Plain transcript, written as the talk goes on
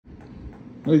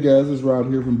Hey guys, it's Rod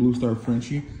here from Blue Star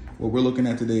Frenchie. What we're looking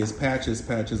at today is Patches.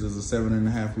 Patches is a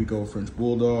 7.5-week-old French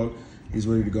Bulldog. He's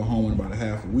ready to go home in about a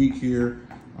half a week here.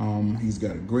 He's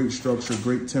got a great structure,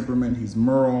 great temperament. He's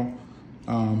Merle.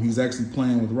 He's actually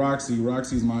playing with Roxy.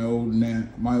 Roxy's my old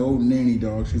nanny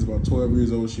dog. She's about 12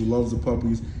 years old. She loves the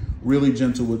puppies, really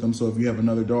gentle with them. So if you have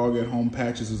another dog at home,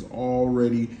 Patches is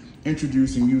already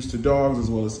introducing use to dogs as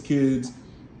well as kids.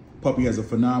 Puppy has a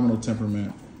phenomenal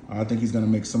temperament. I think he's gonna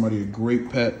make somebody a great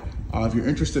pet. If you're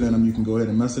interested in him, you can go ahead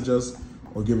and message us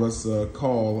or give us a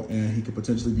call, and he could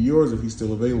potentially be yours if he's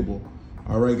still available.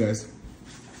 All right, guys.